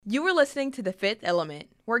You are listening to The Fifth Element,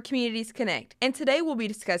 where communities connect, and today we'll be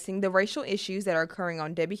discussing the racial issues that are occurring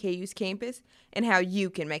on WKU's campus and how you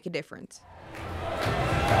can make a difference.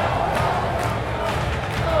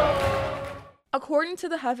 According to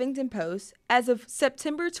the Huffington Post, as of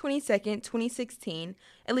September 22, 2016,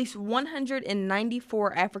 at least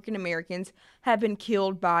 194 African Americans have been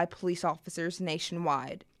killed by police officers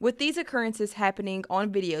nationwide. With these occurrences happening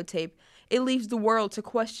on videotape, it leaves the world to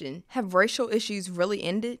question, have racial issues really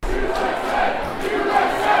ended?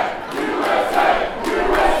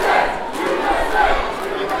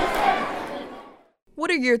 What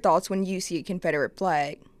are your thoughts when you see a Confederate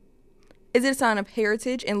flag? Is it a sign of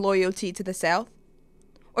heritage and loyalty to the South?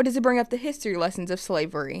 Or does it bring up the history lessons of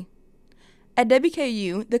slavery? At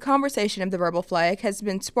WKU, the conversation of the rebel flag has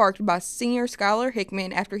been sparked by senior Skylar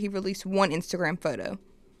Hickman after he released one Instagram photo.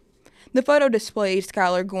 The photo displayed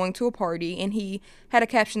Skylar going to a party, and he had a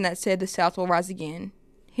caption that said, "The South will rise again."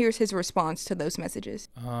 Here's his response to those messages.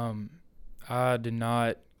 I did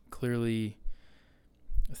not clearly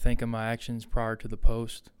think of my actions prior to the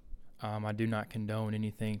post. I do not condone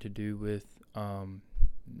anything to do with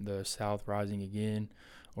the South rising again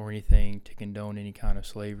or anything to condone any kind of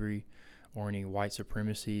slavery or any white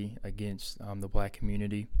supremacy against the black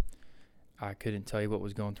community. I couldn't tell you what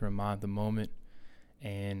was going through my mind at the moment,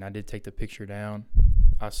 and I did take the picture down.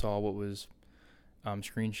 I saw what was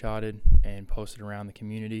screenshotted and posted around the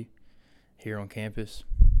community here on campus.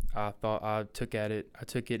 I took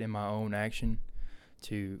it in my own action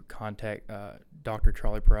to contact Dr.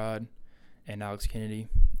 Charlie Pride and Alex Kennedy,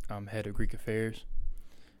 head of Greek Affairs,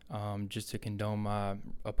 just to condone my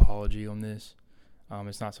apology on this.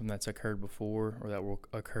 It's not something that's occurred before or that will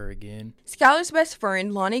occur again. Skylar's best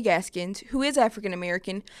friend, Lonnie Gaskins, who is African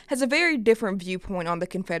American, has a very different viewpoint on the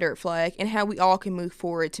Confederate flag and how we all can move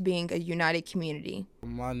forward to being a united community.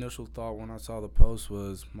 My initial thought when I saw the post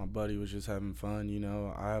was my buddy was just having fun. You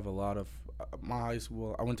know, I have a lot of my high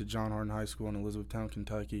school. I went to John Hardin High School in Elizabethtown,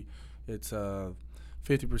 Kentucky. It's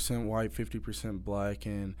 50% white, 50% black,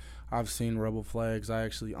 and I've seen rebel flags. I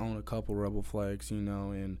actually own a couple rebel flags, you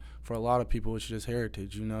know, and for a lot of people it's just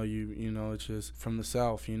heritage, you know, it's just from the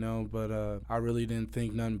South, you know, but I really didn't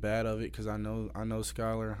think nothing bad of it because I know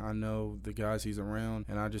Skylar, I know the guys he's around,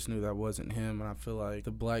 and I just knew that wasn't him. And I feel like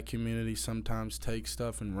the black community sometimes takes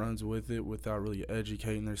stuff and runs with it without really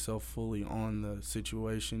educating themselves fully on the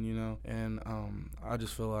situation, you know, and I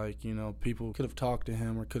just feel like, you know, people could have talked to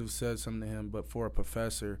him or could have said something to him, but for a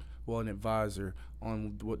professor, well, an advisor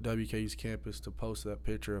on what WKU's campus to post that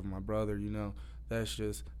picture of my brother, you know, that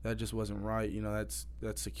just wasn't right. You know, that's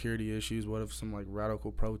security issues. What if some like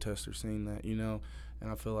radical protester seen that, you know?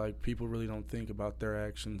 And I feel like people really don't think about their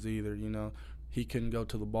actions either, you know. He couldn't go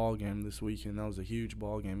to the ball game this weekend. That was a huge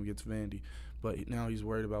ball game against Vandy, but now he's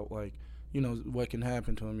worried about, like, you know, what can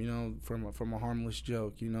happen to him, you know, from a harmless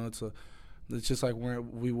joke. You know, it's just like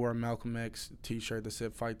when we wore a Malcolm X T-shirt that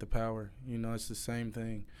said "Fight the Power." You know, it's the same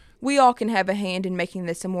thing. We all can have a hand in making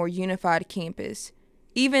this a more unified campus,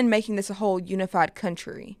 even making this a whole unified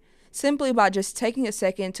country, simply by just taking a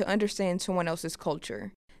second to understand someone else's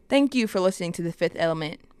culture. Thank you for listening to The Fifth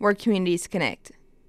Element, where communities connect.